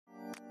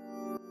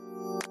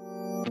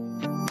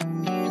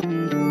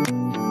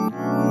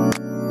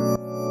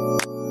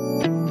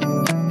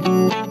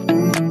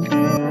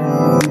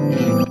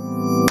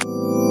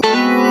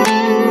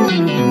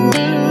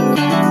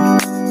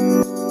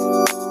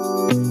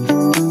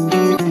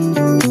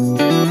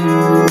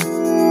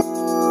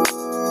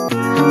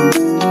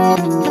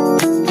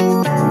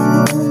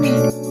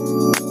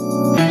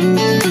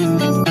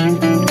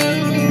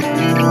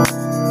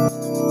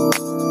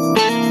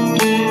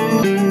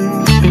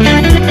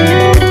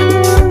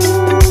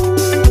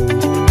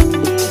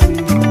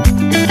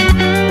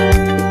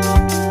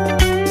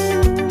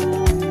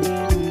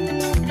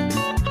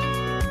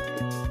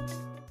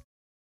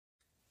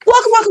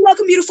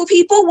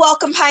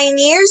welcome,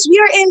 pioneers. We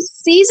are in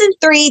season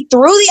 3,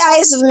 Through the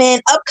Eyes of Men,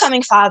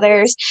 Upcoming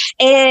Fathers.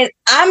 And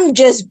I'm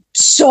just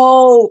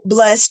so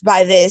blessed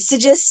by this to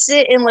just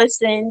sit and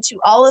listen to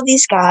all of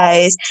these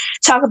guys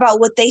talk about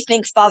what they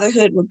think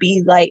fatherhood would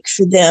be like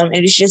for them.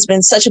 It has just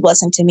been such a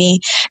blessing to me.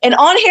 And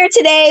on here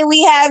today,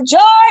 we have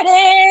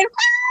Jordon.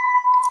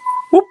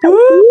 Whoop,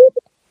 whoop.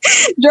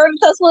 Jordon,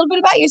 tell us a little bit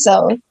about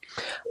yourself.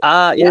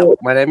 My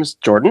name is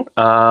Jordon.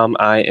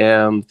 I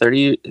am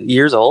 30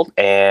 years old,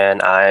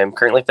 and I'm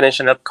currently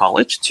finishing up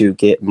college to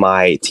get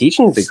my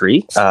teaching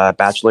degree,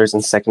 bachelor's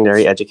in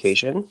secondary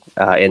education,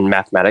 in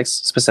mathematics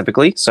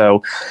specifically.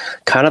 So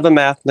kind of a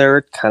math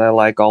nerd, kind of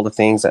like all the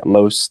things that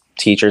most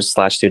teachers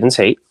 / students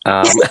hate.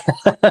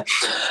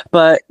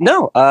 But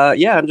no,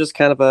 I'm just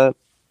kind of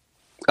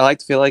I like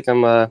to feel like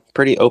I'm a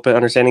pretty open,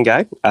 understanding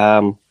guy.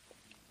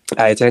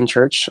 I attend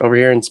church over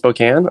here in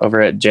Spokane, over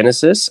at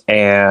Genesis,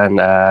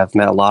 and I've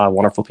met a lot of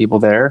wonderful people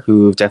there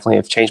who definitely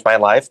have changed my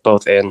life,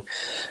 both in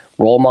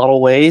role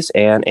model ways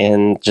and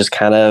in just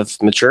kind of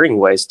maturing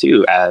ways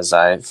too, as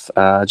I've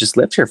just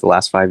lived here for the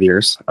last 5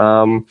 years.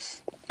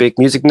 Big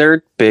music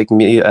nerd, big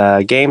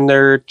game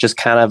nerd, just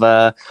kind of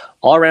a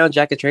all-around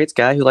jack of trades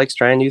guy who likes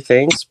trying new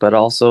things, but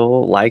also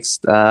likes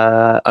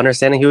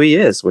understanding who he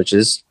is, which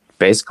is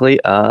basically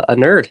a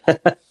nerd.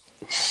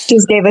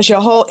 Just gave us your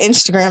whole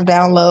Instagram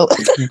download.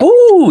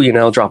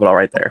 Boo! Drop it all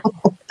right there.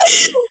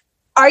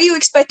 Are you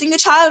expecting a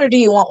child, or do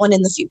you want one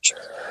in the future?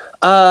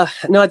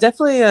 No, I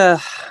definitely, I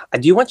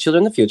do want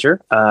children in the future.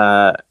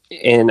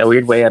 In a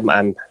weird way,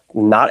 I'm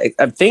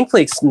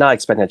thankfully not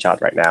expecting a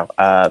child right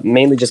now.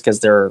 Mainly just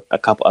because there are a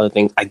couple other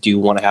things I do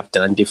want to have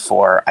done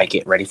before I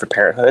get ready for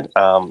parenthood.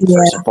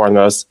 First and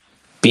foremost,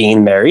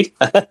 being married.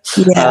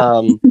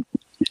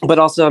 But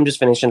also, I'm just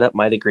finishing up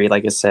my degree,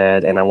 like I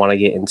said, and I want to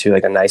get into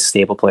like a nice,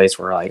 stable place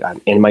where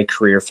I'm in my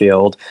career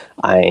field.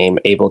 I'm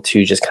able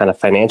to just kind of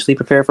financially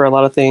prepare for a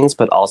lot of things,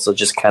 but also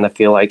just kind of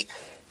feel like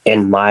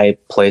in my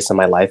place in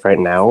my life right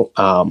now,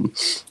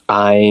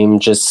 I'm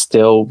just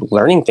still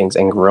learning things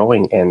and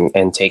growing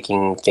and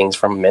taking things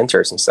from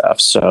mentors and stuff.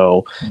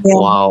 So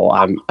while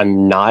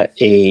I'm not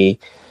a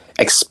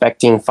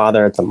expecting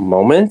father at the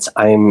moment,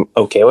 I'm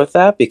okay with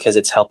that because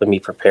it's helping me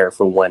prepare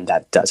for when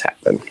that does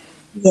happen.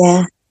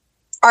 Yeah.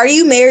 Are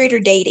you married or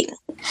dating?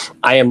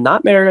 I am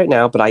not married right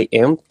now, but I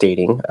am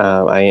dating.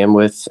 I am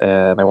with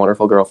my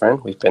wonderful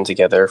girlfriend. We've been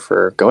together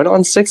for going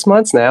on 6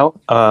 months now.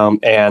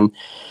 And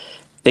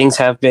things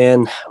have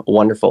been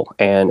wonderful.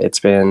 And it's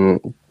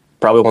been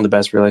probably one of the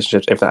best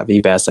relationships, if not the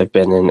best, I've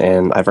been in.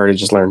 And I've already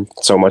just learned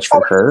so much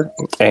from her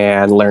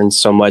and learned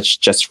so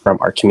much just from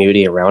our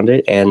community around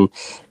it. And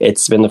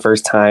it's been the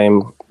first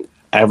time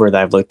ever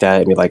that I've looked at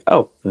it and be like,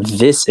 oh,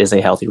 this is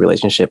a healthy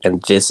relationship, and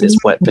this is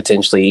what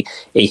potentially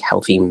a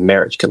healthy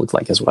marriage could look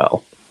like as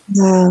well.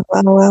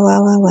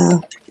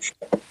 Wow.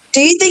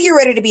 Do you think you're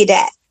ready to be a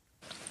dad?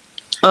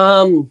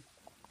 No,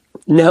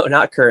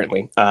 not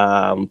currently.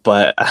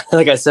 But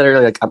like I said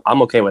earlier,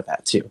 I'm okay with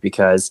that too,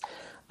 because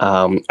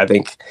I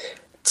think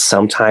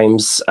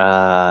sometimes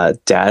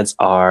dads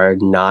are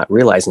not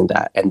realizing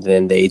that, and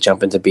then they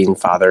jump into being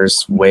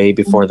fathers way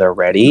before they're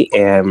ready.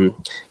 And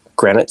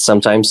granted,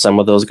 sometimes some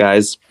of those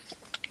guys,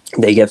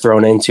 they get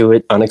thrown into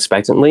it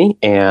unexpectedly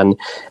and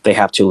they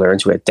have to learn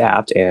to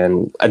adapt,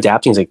 and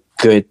adapting is a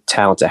good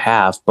talent to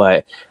have.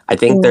 But I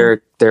think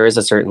there is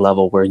a certain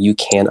level where you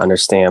can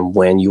understand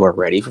when you are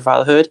ready for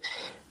fatherhood.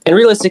 And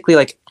realistically,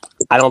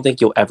 I don't think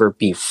you'll ever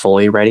be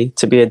fully ready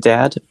to be a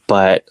dad,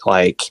 but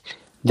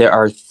there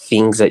are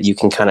things that you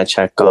can kind of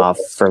check off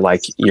for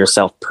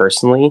yourself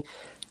personally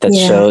that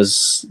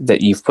shows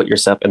that you've put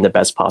yourself in the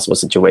best possible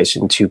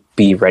situation to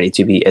be ready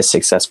to be as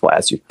successful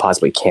as you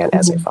possibly can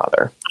as a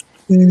father.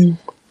 Mm.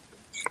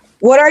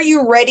 What are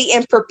you ready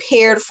and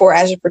prepared for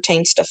as it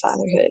pertains to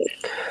fatherhood?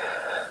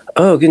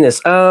 Oh, goodness.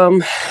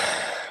 And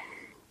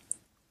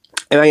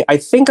I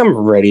think I'm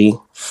ready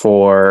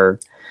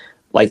for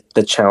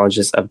the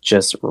challenges of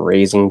just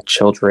raising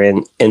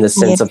children in the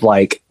sense of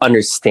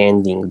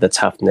understanding the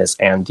toughness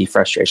and the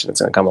frustration that's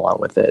going to come along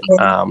with it.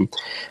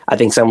 I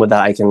think some of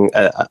that I can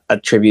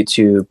attribute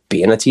to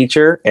being a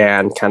teacher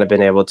and kind of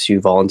been able to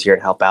volunteer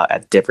and help out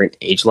at different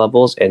age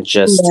levels, and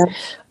just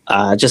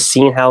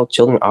seeing how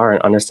children are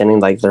and understanding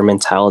their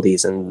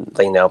mentalities, and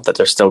they know that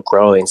they're still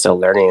growing, still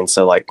learning. And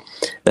so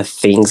the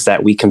things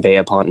that we convey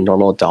upon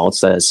normal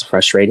adults as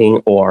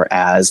frustrating or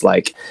as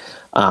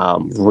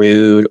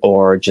rude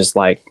or just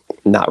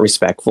not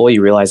respectful, you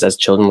realize as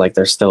children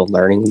they're still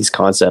learning these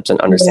concepts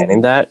and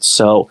understanding that.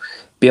 So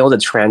be able to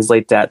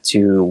translate that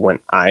to when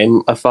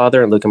I'm a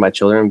father and look at my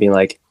children and being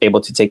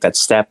able to take that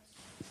step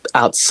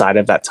outside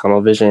of that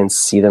tunnel vision and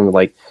see them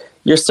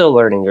you're still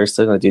learning, you're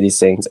still going to do these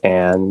things,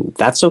 and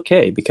that's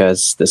okay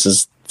because this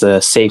is the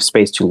safe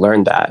space to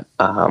learn that.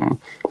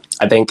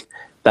 I think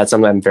that's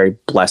something I'm very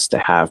blessed to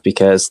have,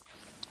 because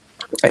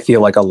I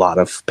feel like a lot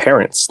of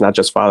parents, not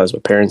just fathers,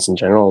 but parents in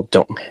general,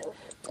 don't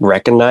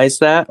recognize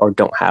that or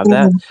don't have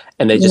that.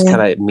 And they just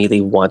kind of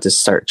immediately want to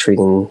start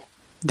treating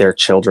their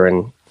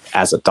children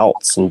as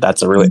adults, and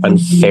that's a really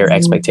unfair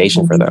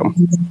expectation for them.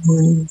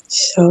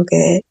 So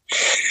good.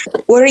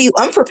 What are you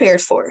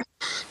unprepared for?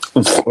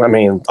 I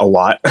mean, a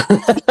lot.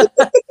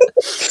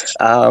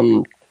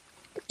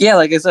 Yeah,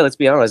 like I said, let's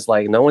be honest,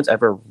 like no one's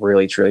ever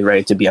really truly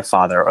ready to be a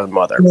father or a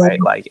mother, right?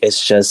 Like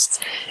it's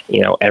just,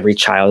 every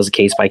child is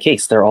case by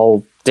case. They're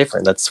all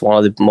different. That's one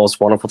of the most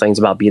wonderful things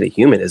about being a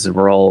human is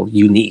we're all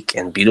unique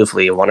and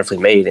beautifully and wonderfully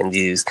made in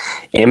these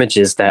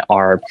images that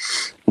are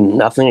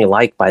nothing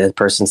alike by the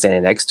person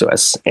standing next to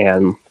us.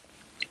 And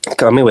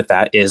coming with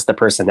that is the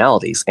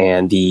personalities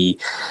and the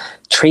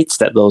traits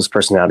that those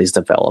personalities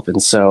develop.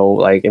 And so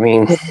like,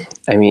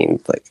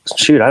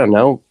 shoot, I don't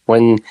know,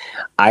 when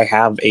I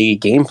have a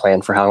game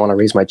plan for how I want to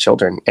raise my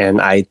children and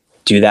I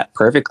do that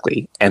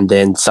perfectly, and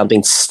then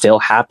something still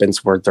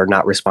happens where they're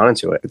not responding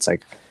to it. It's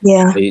like,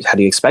 how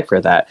do you expect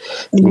for that?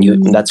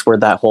 And that's where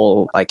that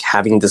whole, like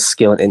having the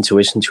skill and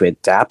intuition to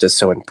adapt is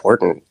so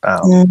important.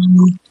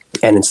 And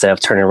instead of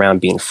turning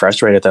around being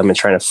frustrated with them and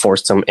trying to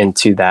force them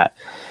into that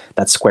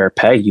square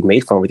peg you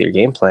made for them with your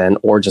game plan,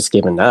 or just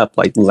giving up,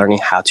 like learning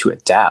how to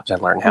adapt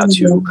and learn how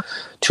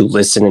to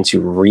listen and to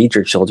read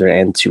your children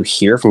and to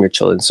hear from your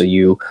children, so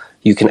you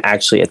can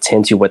actually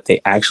attend to what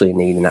they actually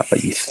need and not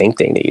what you think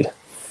they need.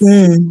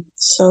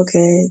 So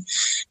good.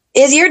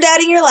 Is your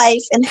dad in your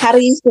life, and how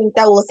do you think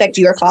that will affect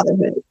your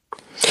fatherhood?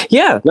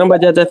 Yeah, no, my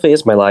dad definitely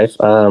is my life.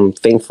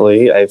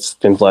 Thankfully, I've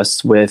been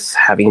blessed with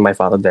having my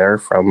father there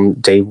from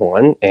day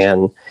one,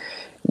 and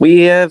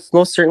we have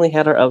most certainly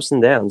had our ups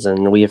and downs,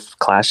 and we have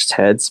clashed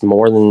heads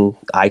more than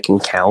I can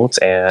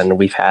count. And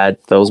we've had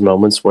those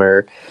moments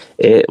where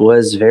it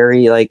was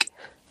very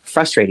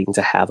frustrating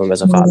to have him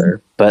as a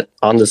father. But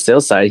on the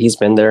still side, he's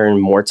been there in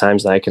more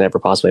times than I can ever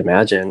possibly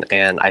imagine.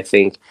 And I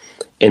think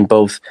in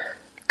both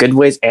good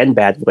ways and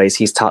bad ways,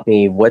 he's taught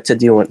me what to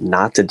do and what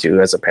not to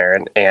do as a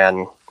parent.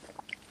 And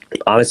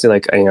honestly,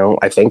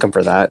 I thank him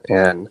for that.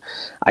 And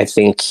I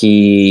think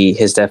he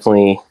has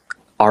definitely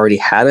already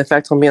had an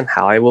effect on me on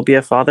how I will be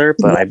a father,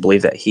 but I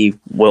believe that he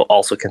will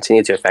also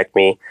continue to affect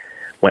me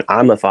when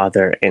I'm a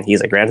father and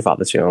he's a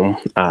grandfather to him,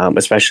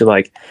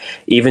 especially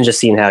even just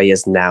seeing how he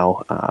is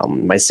now.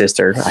 My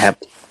sister, I have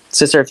a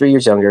sister 3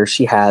 years younger.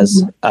 She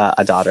has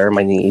a daughter,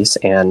 my niece,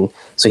 and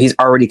so he's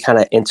already kind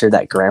of entered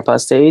that grandpa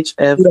stage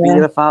of being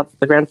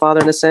the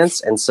grandfather in a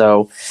sense. And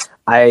so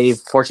I,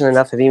 fortunate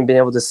enough, have even been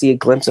able to see a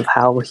glimpse of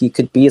how he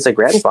could be as a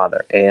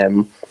grandfather,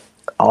 and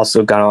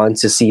also gone on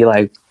to see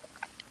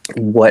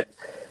what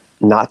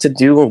not to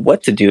do and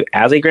what to do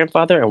as a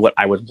grandfather and what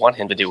I would want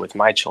him to do with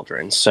my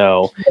children.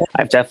 So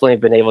I've definitely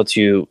been able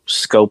to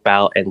scope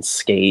out and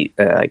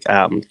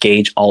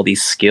gauge all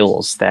these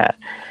skills that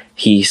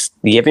he's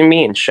giving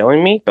me and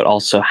showing me, but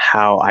also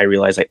how I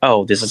realize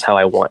this is how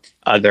I want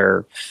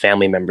other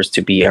family members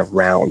to be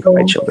around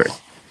my children.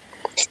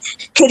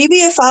 Could you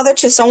be a father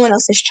to someone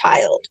else's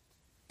child?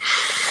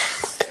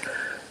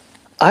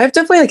 I've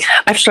definitely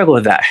I've struggled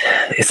with that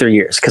through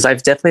years, because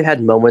I've definitely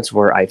had moments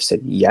where I've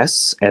said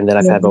yes, and then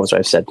I've had moments where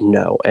I've said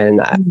no.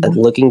 And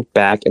looking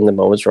back in the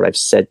moments where I've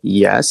said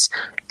yes,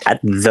 at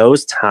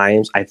those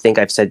times, I think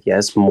I've said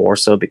yes more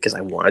so because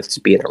I wanted to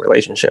be in a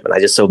relationship, and I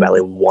just so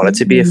badly wanted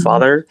to be a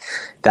father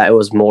that it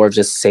was more of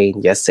just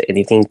saying yes to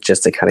anything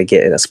just to kind of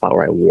get in a spot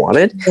where I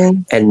wanted,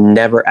 and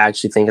never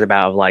actually thinking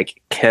about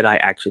could I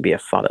actually be a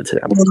father to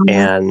them?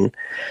 And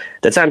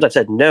the times I've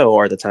said no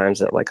are the times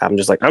that I'm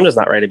just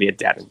not ready to be a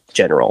dad in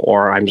general,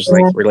 or I'm just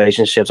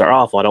relationships are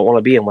awful, I don't want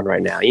to be in one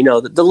right now.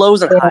 The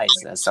lows and highs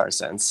in that sort of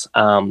sense.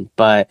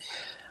 But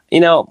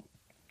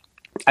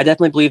I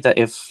definitely believe that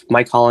if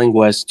my calling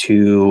was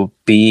to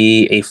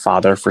be a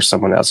father for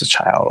someone else's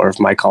child, or if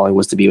my calling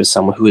was to be with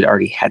someone who had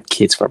already had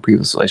kids from a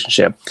previous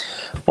relationship,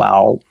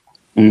 while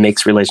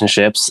mixed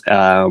relationships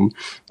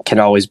can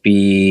always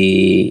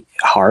be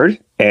hard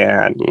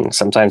and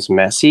sometimes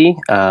messy,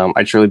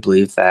 I truly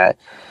believe that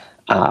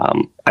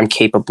I'm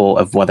capable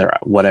of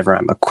whatever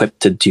I'm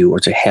equipped to do or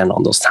to handle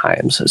in those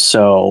times.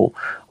 So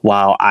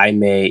while I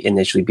may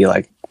initially be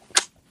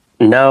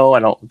no, I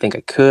don't think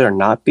I could or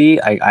not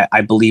be, I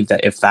believe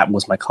that if that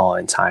was my call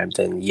in time,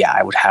 then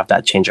I would have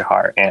that change of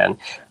heart and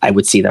I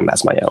would see them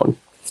as my own.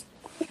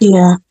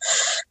 Yeah.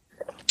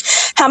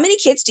 How many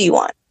kids do you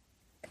want?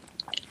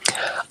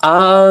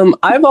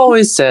 I've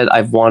always said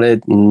I've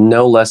wanted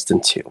no less than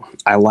 2.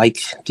 I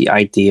like the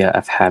idea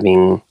of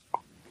having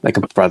a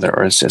brother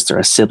or a sister,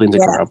 a sibling to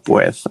grow up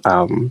with.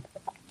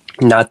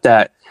 Not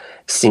that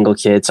single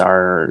kids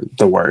are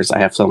the worst. I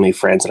have so many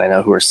friends that I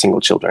know who are single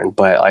children,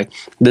 but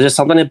there's just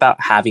something about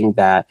having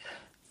that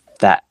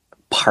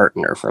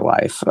partner for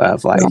life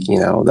of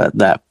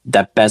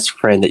that best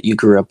friend that you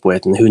grew up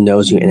with and who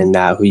knows you in and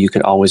out, who you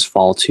can always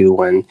fall to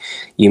when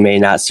you may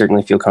not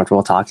certainly feel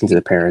comfortable talking to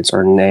the parents,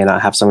 or may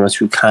not have someone else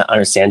who can't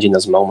understand you in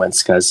those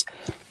moments, because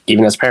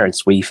even as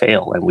parents we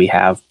fail and we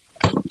have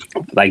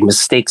like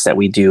mistakes that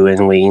we do,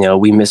 and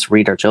we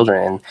misread our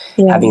children,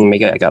 and having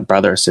maybe like a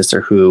brother or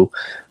sister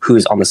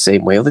who's on the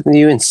same wavelength than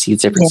you and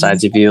sees different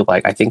sides of you,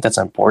 like I think that's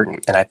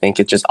important. And I think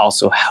it just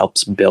also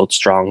helps build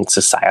strong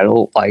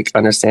societal like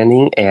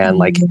understanding and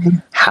like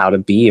how to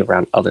be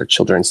around other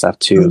children and stuff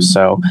too.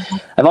 So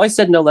I've always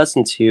said no less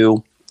than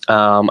two.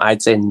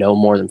 I'd say no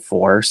more than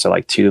four. So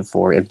like 2 to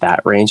 4 in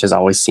that range has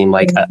always seemed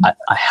like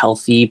a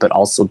healthy but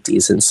also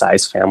decent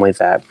sized family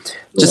that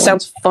just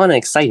sounds fun and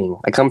exciting.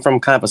 I come from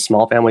kind of a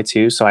small family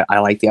too, so I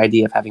like the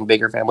idea of having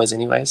bigger families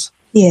anyways.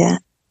 Yeah.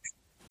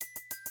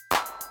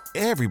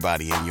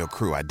 Everybody in your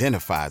crew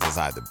identifies as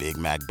either Big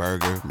Mac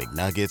Burger,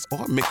 McNuggets,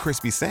 or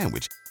McCrispy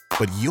Sandwich.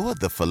 But you're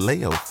the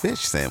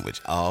Filet-O-Fish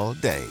Sandwich all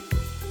day.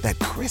 That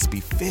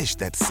crispy fish,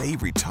 that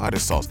savory tartar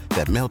sauce,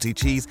 that melty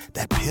cheese,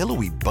 that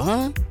pillowy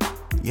bun.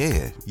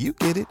 Yeah, you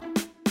get it.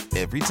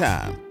 Every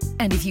time.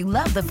 And if you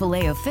love the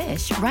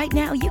Filet-O-Fish, right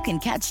now you can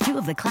catch 2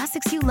 of the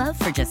classics you love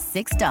for just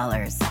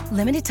 $6.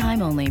 Limited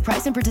time only.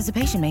 Price and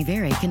participation may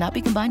vary. Cannot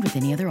be combined with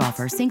any other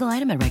offer. Single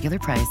item at regular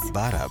price.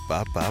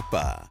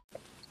 Ba-da-ba-ba-ba.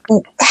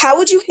 How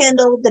would you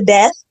handle the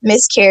death,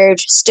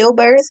 miscarriage,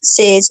 stillbirth,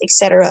 SIDS,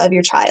 etc. of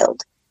your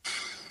child?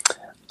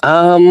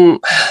 I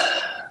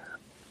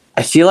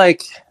feel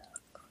like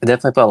I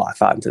definitely put a lot of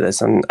thought into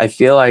this, and I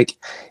feel like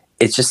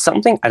it's just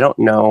something I don't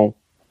know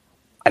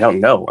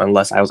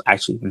unless I was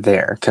actually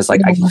there, because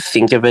like I can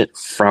think of it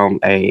from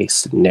a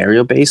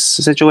scenario based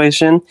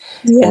situation,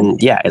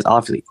 and it's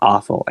obviously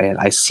awful, and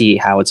I see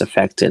how it's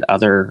affected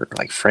other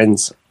like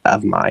friends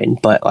of mine,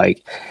 but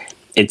like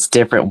it's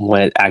different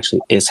when it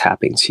actually is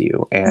happening to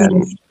you,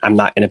 and I'm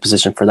not in a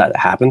position for that to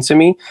happen to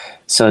me.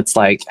 So it's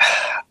like,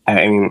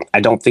 I mean,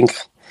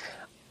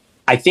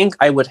 I think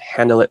I would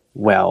handle it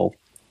well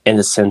in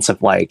the sense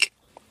of like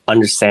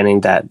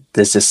understanding that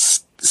this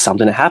is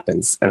something that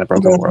happens in a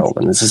broken world,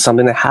 and this is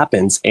something that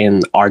happens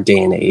in our day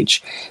and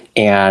age,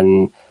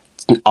 and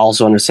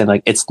also understand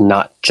like it's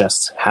not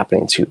just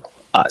happening to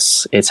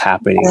us, it's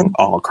happening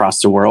all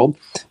across the world.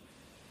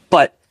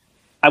 But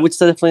I would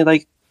still definitely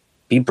like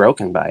be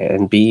broken by it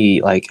and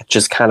be like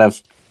just kind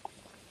of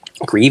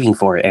grieving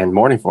for it and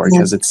mourning for it,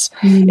 because it's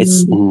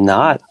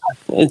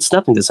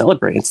nothing to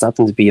celebrate, it's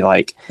nothing to be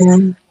like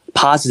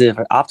positive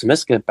or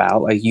optimistic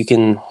about. Like you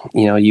can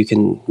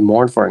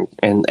mourn for it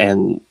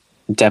and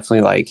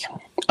definitely like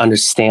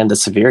understand the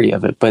severity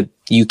of it, but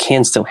you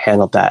can still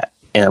handle that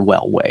in a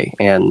well way.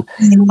 And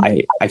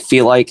I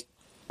feel like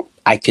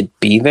I could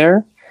be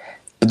there,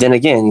 but then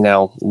again,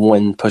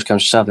 when push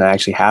comes to shove and it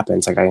actually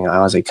happens, like I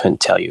honestly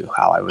couldn't tell you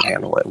how I would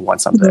handle it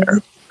once I'm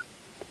there.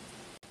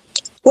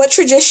 What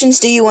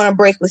traditions do you want to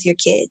break with your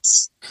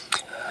kids?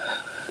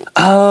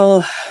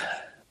 The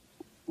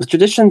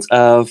traditions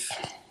of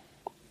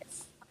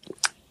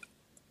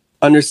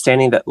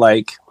understanding that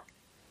like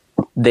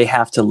they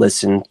have to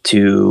listen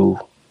to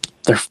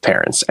their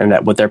parents, and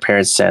that what their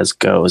parents says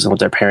goes, and what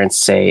their parents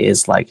say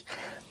is like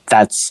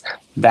that's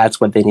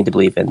what they need to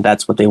believe in,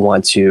 that's what they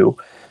want to,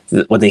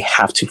 what they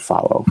have to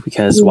follow.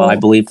 Because while I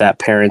believe that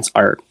parents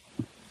are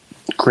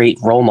great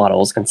role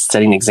models and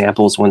setting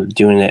examples when they're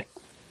doing it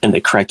in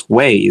the correct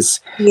ways,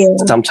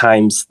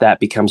 sometimes that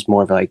becomes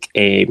more of like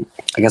I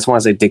want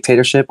to say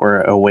dictatorship,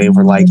 or a way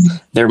where like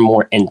they're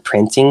more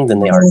imprinting than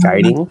they are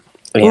guiding.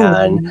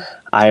 And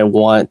I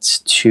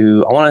want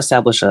to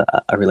establish a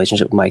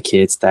relationship with my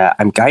kids that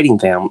I'm guiding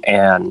them,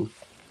 and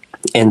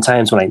in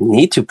times when I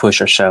need to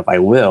push or shove, I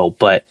will.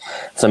 But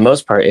for the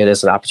most part, it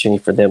is an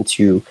opportunity for them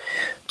to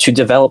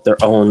develop their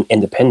own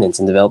independence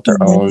and develop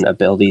their own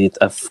ability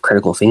of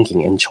critical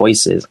thinking and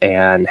choices,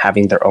 and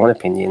having their own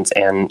opinions,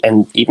 and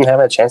even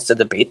having a chance to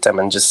debate them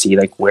and just see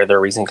like where their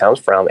reason comes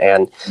from,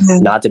 and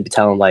not to be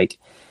telling like,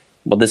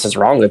 well, this is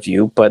wrong of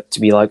you, but to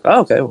be like,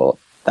 oh, okay, well,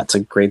 that's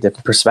a great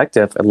different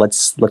perspective, and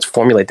let's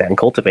formulate that and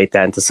cultivate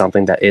that into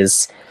something that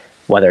is,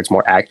 whether it's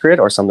more accurate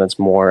or something that's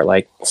more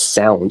like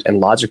sound and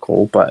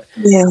logical. But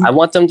I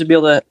want them to be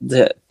able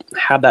to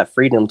have that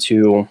freedom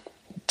to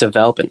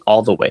develop in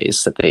all the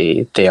ways that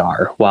they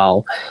are,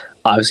 while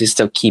obviously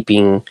still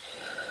keeping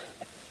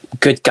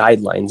good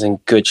guidelines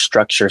and good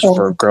structures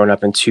for growing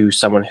up into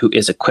someone who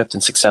is equipped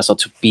and successful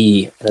to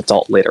be an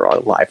adult later on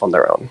in life on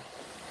their own.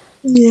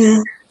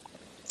 Yeah.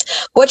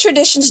 What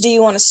traditions do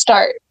you want to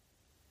start?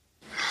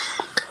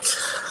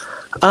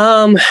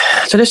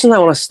 Traditions I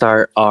want to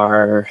start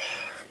are,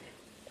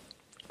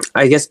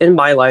 I guess, in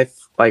my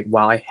life, like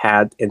while I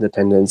had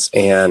independence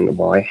and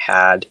while I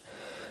had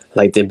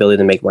like the ability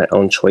to make my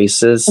own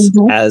choices,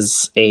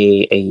 as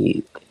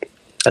a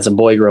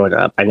boy growing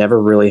up, I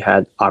never really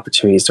had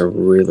opportunities to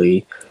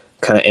really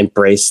kind of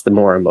embrace the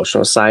more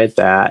emotional side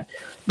that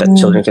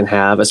children can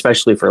have,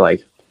 especially for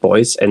like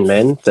boys and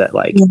men, that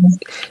like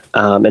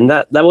and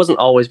that wasn't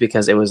always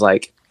because it was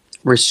like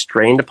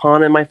restrained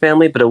upon in my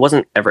family, but it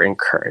wasn't ever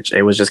encouraged.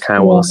 It was just kind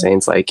of one of those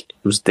things, like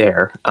it was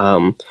there.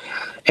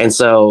 And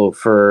so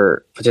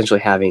for potentially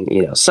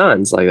having,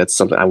 sons, like that's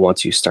something I want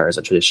to start as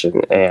a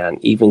tradition,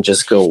 and even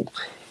just go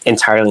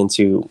entirely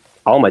into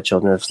all my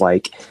children. It's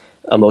like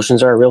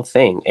emotions are a real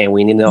thing, and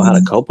we need to know how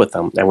to cope with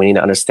them. And we need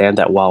to understand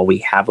that while we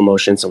have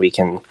emotions and we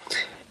can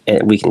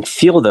and we can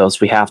feel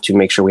those, we have to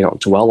make sure we don't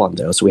dwell on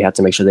those. We have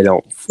to make sure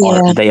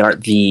they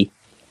aren't the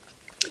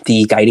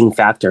guiding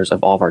factors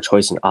of all of our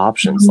choice and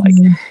options. Like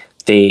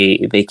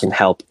they can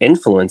help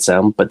influence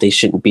them, but they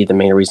shouldn't be the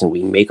main reason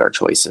we make our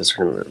choices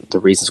or the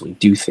reasons we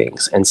do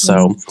things. And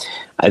so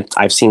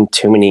I've seen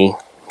too many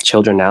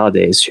children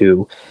nowadays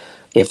who,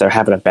 if they're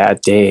having a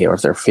bad day or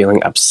if they're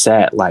feeling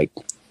upset, like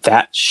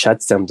that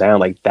shuts them down,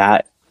 like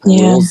that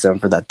rules them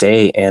for that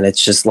day. And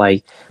it's just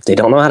like, they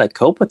don't know how to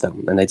cope with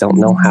them, and they don't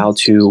know how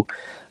to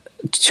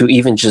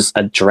even just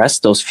address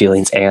those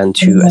feelings and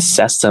to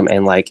assess them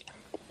and like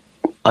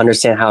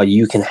understand how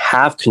you can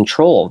have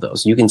control of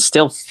those. You can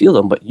still feel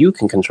them, but you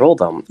can control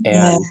them.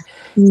 And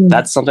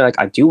that's something like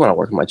I do want to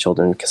work with my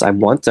children, because I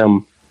want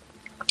them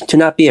to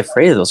not be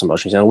afraid of those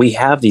emotions. You know, we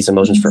have these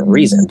emotions for a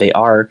reason. They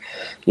are,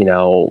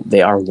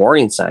 they are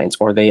warning signs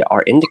or they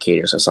are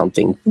indicators of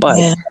something,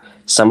 but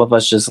some of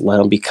us just let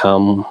them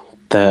become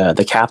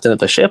the captain of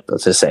the ship,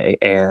 let's just say.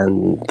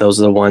 And those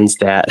are the ones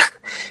that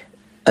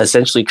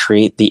essentially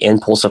create the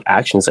impulsive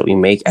actions that we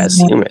make as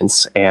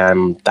humans.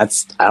 And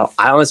I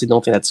honestly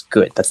don't think that's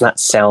good. That's not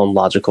sound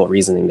logical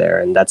reasoning there.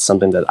 And that's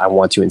something that I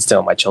want to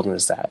instill in my children,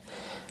 is that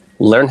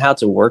learn how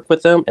to work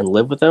with them and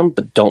live with them,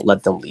 but don't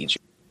let them lead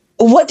you.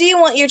 What do you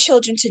want your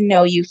children to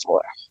know you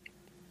for?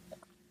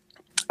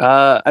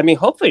 I mean,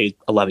 hopefully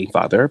a loving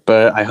father,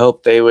 but I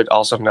hope they would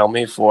also know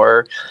me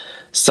for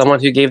someone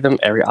who gave them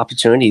every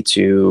opportunity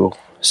to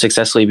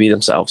successfully be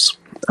themselves.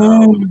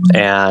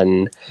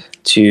 And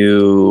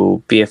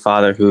to be a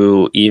father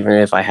who, even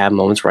if I have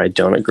moments where I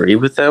don't agree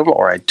with them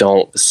or I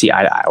don't see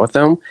eye to eye with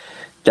them,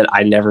 that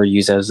I never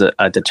use as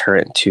a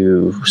deterrent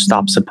to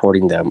stop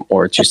supporting them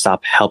or to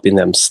stop helping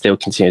them still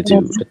continue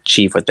to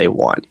achieve what they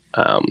want.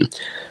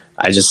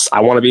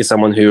 I want to be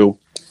someone who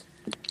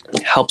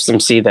helps them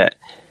see that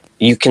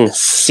you can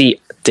see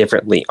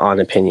differently on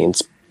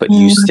opinions, but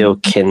you still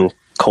can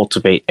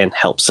cultivate and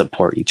help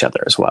support each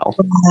other as well.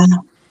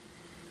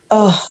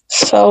 Oh,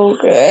 so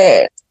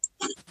good.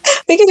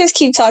 We can just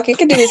keep talking. I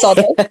can do this all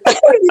day. I can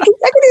do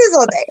this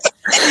all day.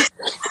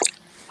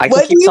 I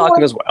can keep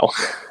talking as well.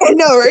 I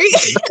know,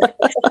 right?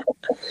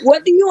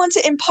 What do you want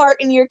to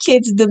impart in your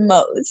kids the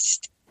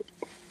most?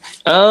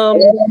 I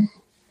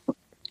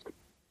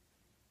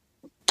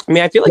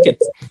mean, I feel like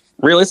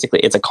realistically,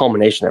 it's a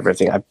culmination of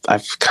everything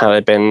I've kind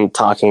of been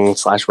talking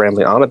 /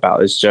 rambling on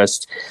about. Is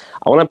just,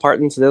 I want to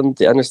impart into them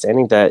the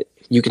understanding that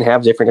you can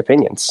have different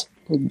opinions.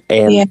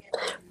 And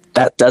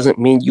that doesn't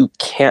mean you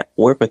can't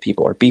work with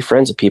people or be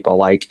friends with people.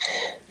 Like,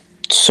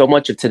 so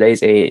much of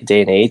today's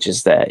day and age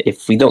is that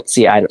if we don't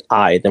see eye to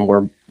eye, then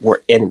we're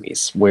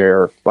enemies.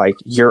 We're like,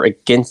 you're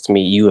against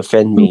me, you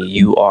offend me,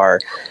 you are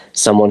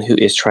someone who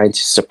is trying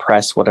to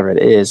suppress whatever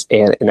it is.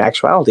 And in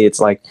actuality, it's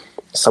like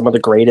some of the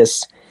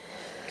greatest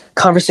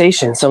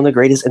conversations, some of the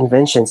greatest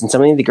inventions, and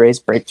some of the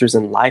greatest breakthroughs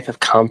in life have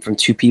come from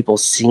two people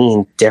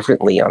seeing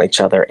differently on each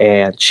other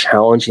and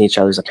challenging each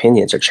other's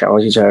opinions or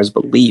challenging each other's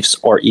beliefs,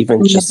 or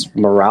even just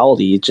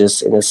morality,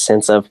 just in a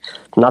sense of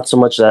not so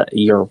much that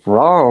you're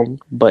wrong,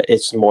 but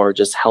it's more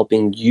just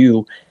helping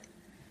you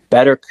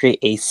better create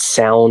a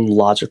sound,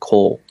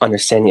 logical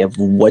understanding of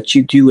what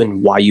you do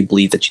and why you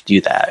believe that you do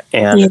that.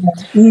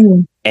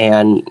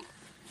 And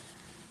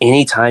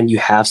anytime you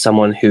have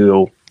someone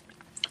who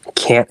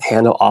can't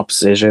handle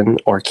opposition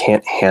or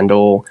can't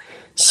handle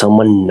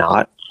someone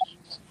not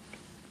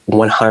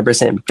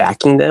 100%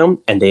 backing them,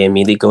 and they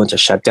immediately go into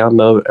shutdown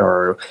mode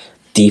or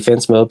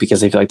defense mode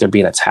because they feel like they're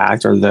being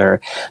attacked or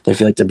they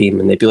feel like they're being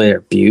manipulated or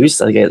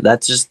abused, like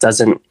that just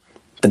doesn't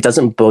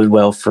bode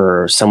well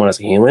for someone as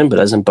a human, but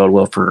doesn't bode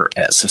well for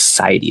a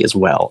society as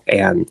well.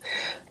 And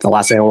the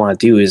last thing I want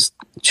to do is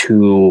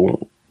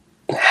to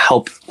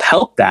help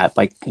that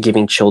by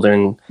giving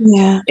children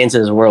into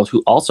this world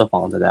who also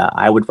fall into that.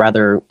 I would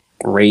rather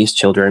raise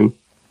children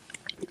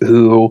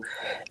who,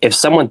 if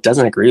someone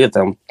doesn't agree with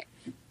them,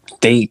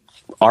 they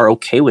are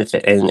okay with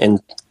it, and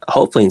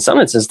hopefully in some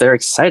instances they're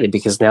excited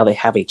because now they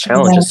have a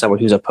challenge as someone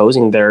who's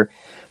opposing their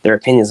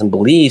opinions and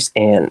beliefs,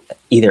 and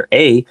either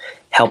A,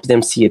 help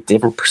them see a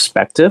different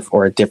perspective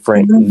or a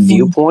different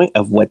viewpoint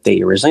of what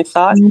they originally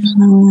thought,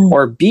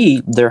 or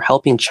B, they're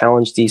helping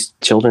challenge these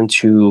children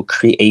to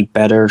create a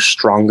better,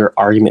 stronger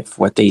argument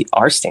for what they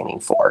are standing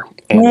for.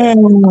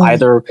 And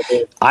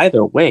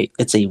either way,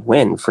 it's a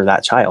win for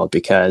that child,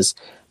 because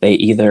they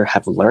either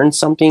have learned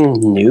something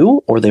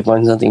new or they've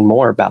learned something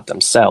more about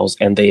themselves,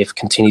 and they've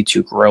continued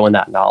to grow in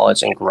that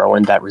knowledge and grow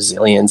in that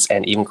resilience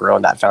and even grow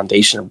in that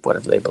foundation of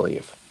whatever they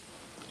believe.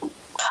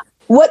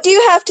 What do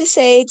you have to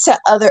say to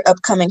other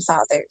upcoming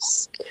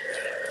fathers?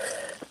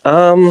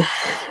 Don't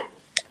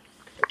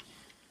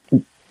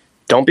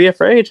be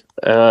afraid.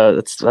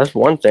 That's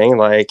one thing.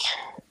 Like,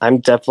 I'm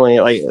definitely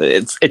like,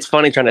 it's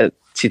funny trying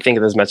to think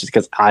of this message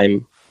because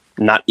I'm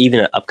not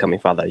even an upcoming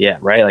father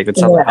yet, right? Like, it's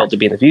something I hope to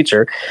be in the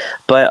future.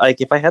 But like,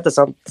 if I had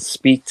to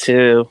speak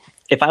to,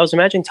 if I was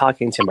imagining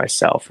talking to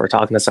myself or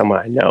talking to someone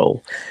I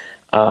know,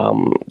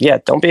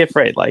 don't be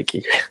afraid. Like,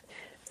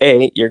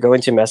 you're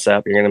going to mess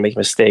up, you're going to make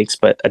mistakes,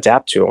 but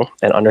adapt to them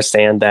and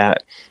understand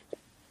that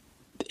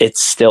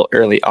it's still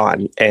early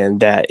on, and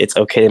that it's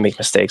okay to make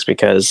mistakes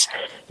because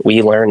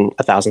we learn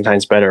 1,000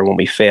 times better when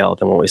we fail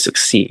than when we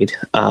succeed.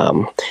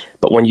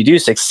 But when you do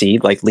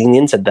succeed, like lean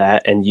into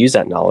that and use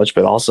that knowledge,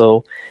 but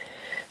also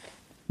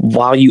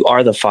while you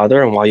are the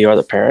father and while you are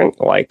the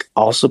parent, like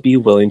also be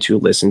willing to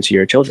listen to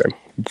your children.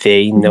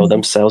 They know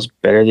themselves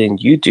better than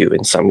you do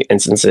in some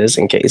instances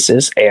and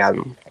cases,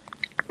 and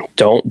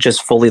don't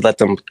just fully let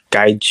them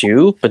guide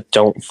you, but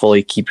don't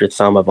fully keep your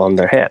thumb up on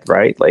their head,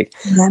 right? Like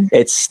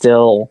it's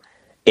still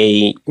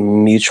a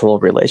mutual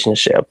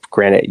relationship.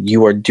 Granted,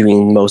 you are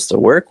doing most of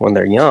the work when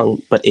they're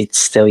young, but it's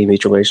still a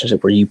mutual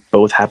relationship where you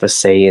both have a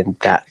say in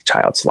that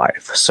child's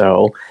life.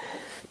 So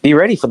be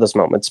ready for those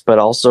moments, but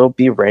also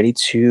be ready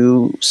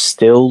to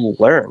still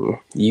learn.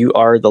 You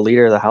are the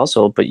leader of the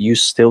household, but you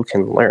still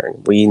can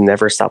learn. We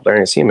never stop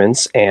learning as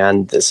humans.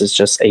 And this is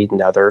just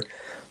another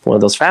one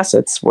of those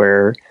facets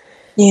where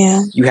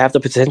you have the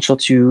potential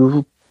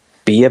to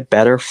be a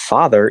better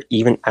father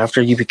even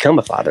after you become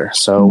a father.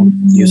 So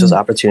use those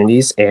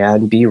opportunities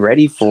and be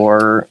ready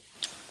for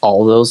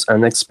all those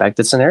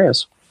unexpected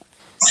scenarios.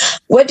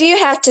 What do you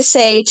have to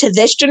say to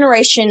this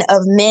generation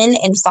of men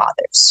and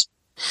fathers?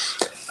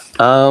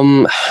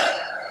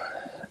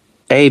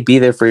 Be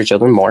there for your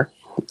children more.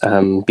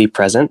 Be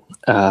present.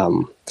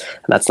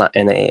 That's not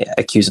in a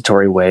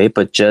accusatory way,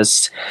 but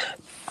just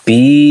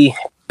be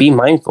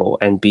mindful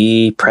and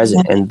be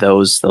present in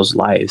those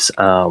lives.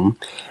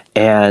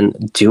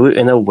 And do it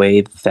in a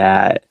way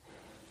that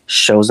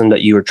shows them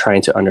that you are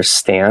trying to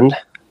understand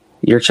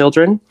your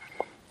children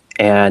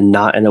and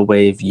not in a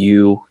way of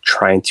you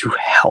trying to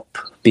help.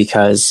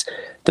 Because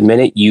the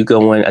minute you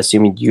go in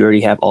assuming you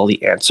already have all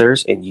the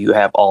answers and you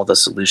have all the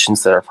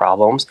solutions to their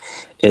problems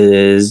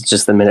is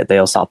just the minute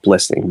they'll stop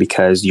listening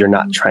because you're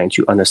not trying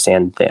to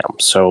understand them.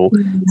 So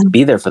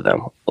be there for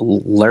them,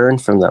 learn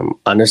from them,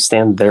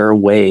 understand their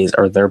ways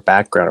or their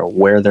background or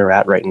where they're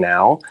at right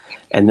now,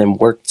 and then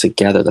work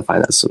together to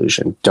find that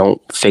solution.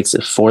 Don't fix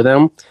it for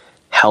them,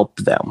 help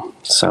them.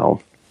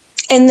 So.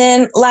 And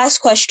then last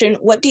question,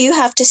 what do you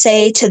have to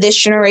say to this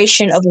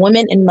generation of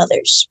women and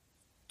mothers?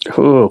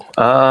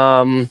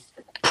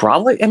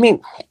 Probably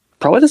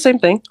the same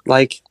thing.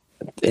 Like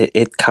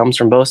it comes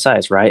from both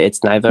sides, right?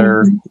 It's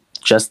neither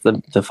just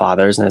the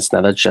fathers and it's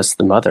neither just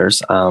the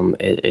mothers.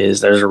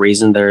 There's a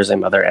reason there's a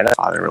mother and a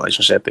father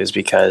relationship is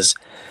because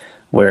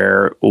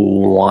where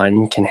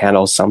one can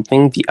handle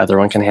something, the other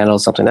one can handle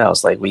something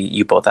else. Like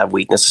you both have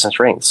weaknesses and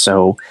strengths.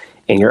 So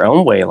in your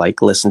own way,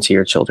 like listen to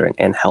your children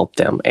and help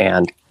them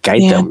and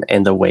guide them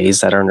in the ways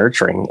that are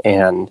nurturing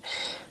and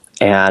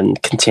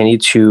continue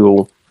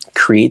to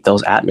create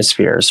those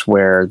atmospheres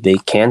where they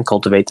can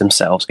cultivate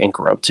themselves and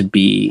grow up to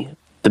be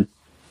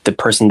the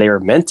person they are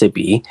meant to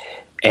be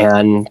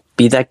and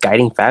be that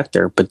guiding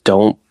factor, but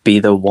don't be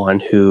the one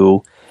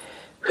who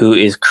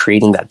is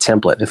creating that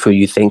template of who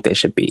you think they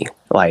should be.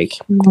 Like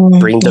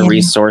bring the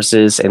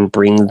resources and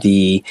bring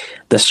the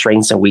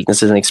strengths and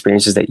weaknesses and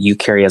experiences that you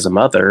carry as a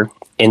mother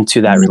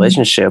into that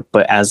relationship,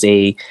 but as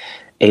a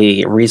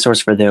resource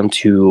for them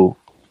to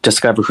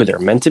discover who they're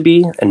meant to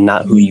be and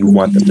not who you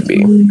want them to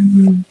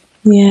be.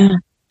 Yeah,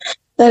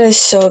 that is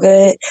so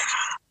good.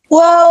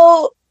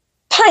 Well,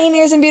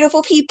 pioneers and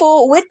beautiful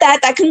people, with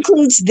that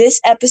concludes this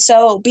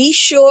episode. Be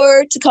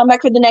sure to come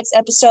back for the next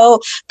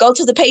episode. Go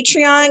to the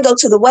Patreon, go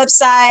to the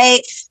website,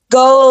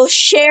 go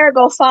share,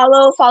 go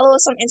follow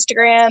us on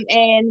Instagram.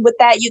 And with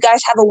that, you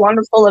guys have a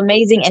wonderful,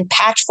 amazing,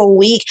 impactful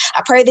week.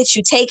 I pray that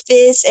you take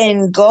this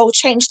and go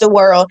change the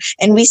world.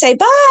 And we say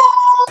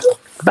bye.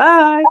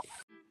 Bye.